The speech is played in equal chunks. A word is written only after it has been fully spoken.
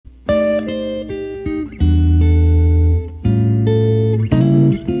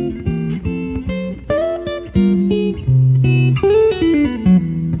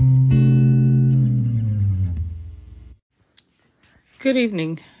Good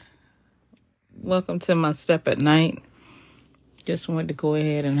evening. Welcome to my Step at Night. Just wanted to go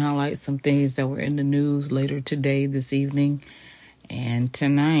ahead and highlight some things that were in the news later today, this evening, and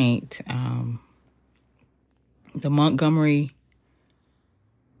tonight. The Montgomery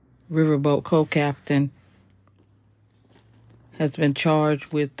riverboat co-captain has been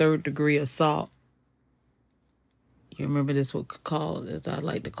charged with third-degree assault. You remember this, what could call, as I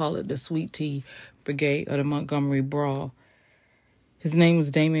like to call it, the Sweet Tea Brigade or the Montgomery Brawl. His name was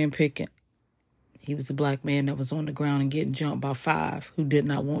Damian Pickett. He was a black man that was on the ground and getting jumped by 5 who did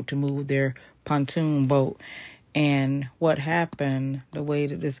not want to move their pontoon boat. And what happened, the way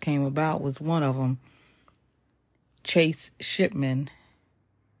that this came about, was one of them, Chase Shipman,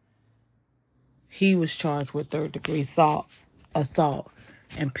 he was charged with third-degree assault,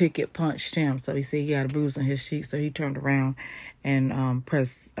 and Pickett punched him. So he said he had a bruise on his cheek, so he turned around and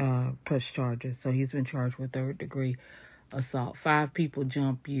pressed charges. So he's been charged with third-degree assault. 5 people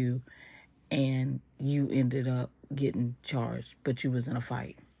jump you, and you ended up getting charged, but you was in a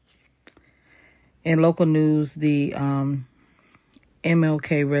fight. In local news, the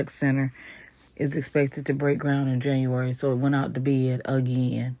MLK Rec Center is expected to break ground in January, so it went out to bid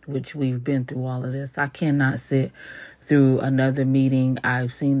again, which we've been through all of this. I cannot sit through another meeting.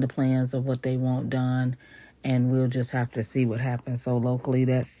 I've seen the plans of what they want done, and we'll just have to see what happens. So locally,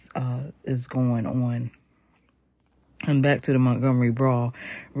 that's is going on. And back to the Montgomery Brawl,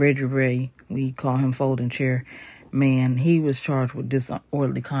 Reggie Ray, we call him folding chair man, he was charged with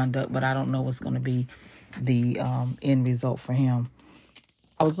disorderly conduct, but I don't know what's going to be the end result for him.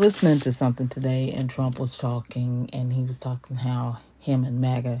 I was listening to something today, and Trump was talking, and he was talking how him and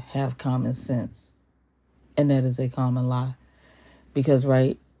MAGA have common sense, and that is a common lie, because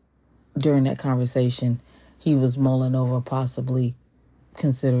right during that conversation, he was mulling over possibly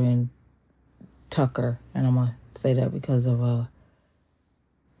considering Tucker, and I'm going to say that because of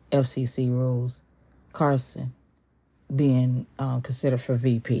FCC rules, Carson being considered for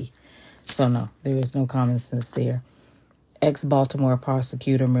VP. So no, there is no common sense there. Ex-Baltimore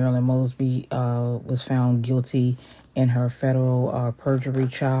prosecutor Marilyn Mosby was found guilty in her federal perjury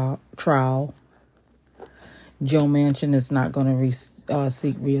trial. Joe Manchin is not going to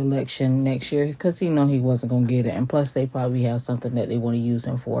seek re-election next year because he know he wasn't going to get it. And plus, they probably have something that they want to use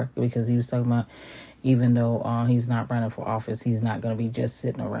him for, because he was talking about even though he's not running for office, he's not going to be just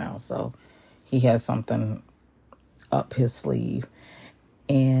sitting around. So he has something up his sleeve.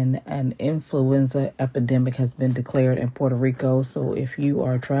 And an influenza epidemic has been declared in Puerto Rico. So if you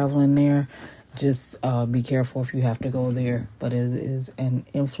are traveling there, just be careful if you have to go there. But it is an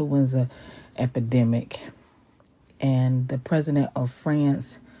influenza epidemic. And the president of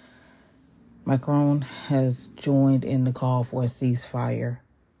France, Macron, has joined in the call for a ceasefire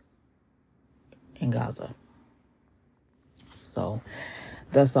in Gaza. So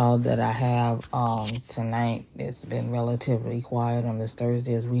that's all that I have tonight. It's been relatively quiet on this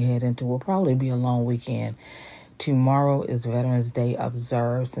Thursday as we head into what will probably be a long weekend. Tomorrow is Veterans Day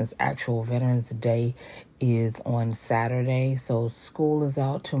observed, since actual Veterans Day is on Saturday. So school is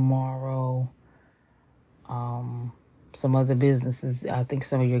out tomorrow. Some other businesses, I think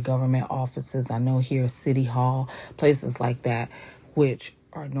some of your government offices, I know here, City Hall, places like that, which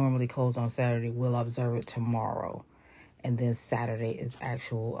are normally closed on Saturday, will observe it tomorrow. And then Saturday is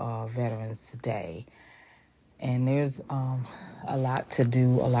actual Veterans Day. And there's a lot to do,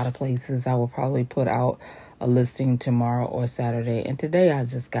 a lot of places. I will probably put out a listing tomorrow or Saturday. And today I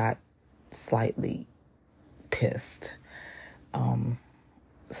just got slightly pissed.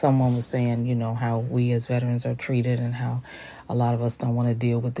 Someone was saying, how we as veterans are treated and how a lot of us don't want to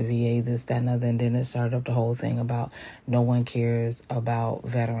deal with the VA, this, that, and other. And then it started up the whole thing about no one cares about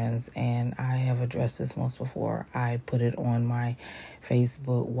veterans. And I have addressed this once before. I put it on my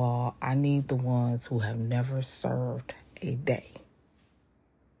Facebook wall. I need the ones who have never served a day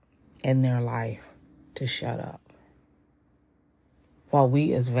in their life to shut up. While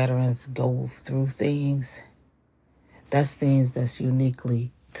we as veterans go through things, that's things that's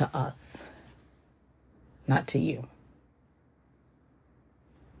uniquely to us, not to you.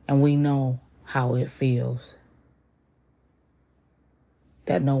 And we know how it feels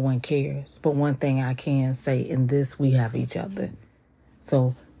that no one cares. But one thing I can say, in this, we have each other.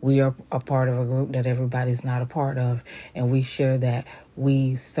 So we are a part of a group that everybody's not a part of, and we share that.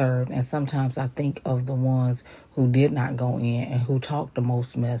 We served, and sometimes I think of the ones who did not go in and who talked the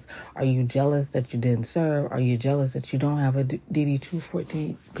most mess. Are you jealous that you didn't serve? Are you jealous that you don't have a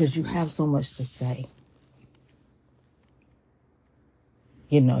DD-214? Because you have so much to say.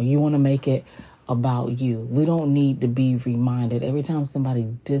 You want to make it about you. We don't need to be reminded. Every time somebody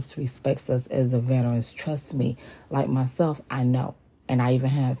disrespects us as a veterans, trust me, like myself, I know. And I even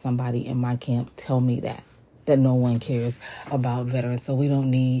had somebody in my camp tell me that no one cares about veterans. So we don't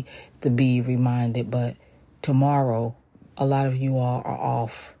need to be reminded. But tomorrow, a lot of you all are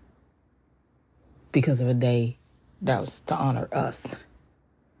off because of a day that was to honor us.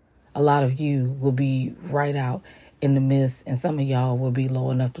 A lot of you will be right out in the midst, and some of y'all will be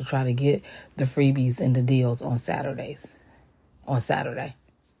low enough to try to get the freebies and the deals on Saturday.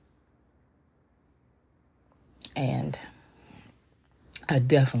 And I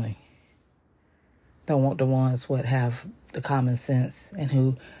definitely don't want the ones who have the common sense and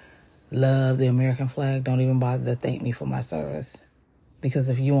who love the American flag don't even bother to thank me for my service. Because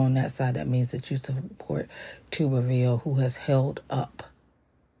if you're on that side, that means that you support Tuberville, who has held up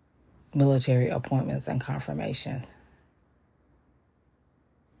military appointments and confirmations.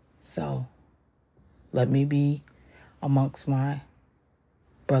 So let me be amongst my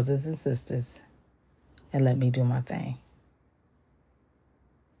brothers and sisters and let me do my thing.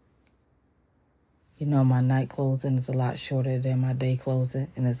 You know, my night closing is a lot shorter than my day closing,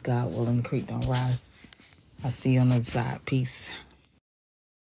 and it's God willing the creek don't rise. I'll see you on the other side. Peace.